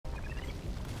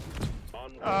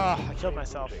Oh, I killed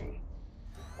myself.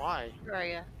 Why? Where are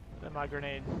you? Then my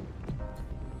grenade.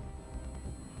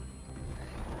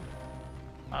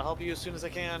 I'll help you as soon as I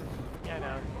can. Yeah, I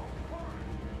know.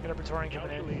 Got a Praetorian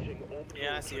coming in.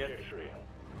 Yeah, I see it.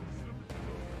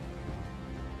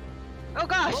 Oh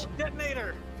gosh! Oh,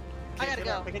 detonator! I gotta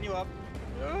go. Picking you up.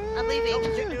 I'm leaving.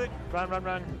 Can't do it. Run, run,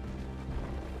 run.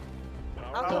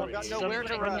 I'll Oh, go. got nowhere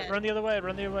to Run, run. run the other way,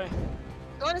 run the other way.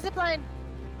 Go on a zipline.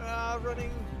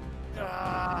 Running.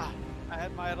 I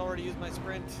had already used my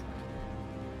sprint.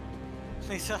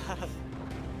 Lisa.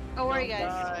 Oh, where are you Don't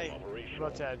guys? die.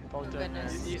 Both dead, both Oh, dead.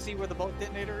 goodness. You see where the boat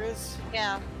detonator is?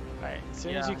 Yeah. Alright, as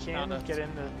soon as Yeah, you can, found it. get in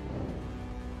the...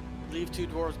 Leave 2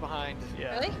 dwarves behind.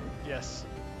 Yeah. Really? Yes.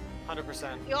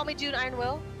 100%. You want me to do an Iron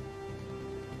Will?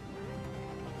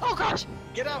 Oh gosh!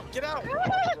 Get out! Get out! No!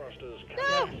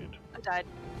 I died.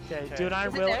 Okay, Okay. do an Iron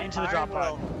Is it Will there? into the drop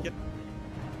Iron pod. Will. Get,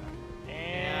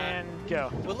 And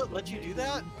go. will it let you do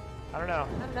that? I don't know.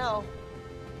 I don't know.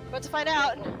 About to find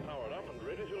out.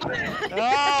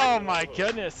 Oh my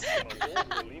goodness!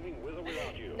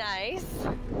 Nice.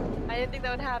 I didn't think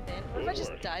that would happen. What if I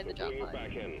just died in the drop pod?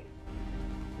 Sorry,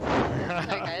 That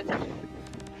guys.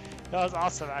 was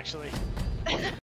awesome, actually.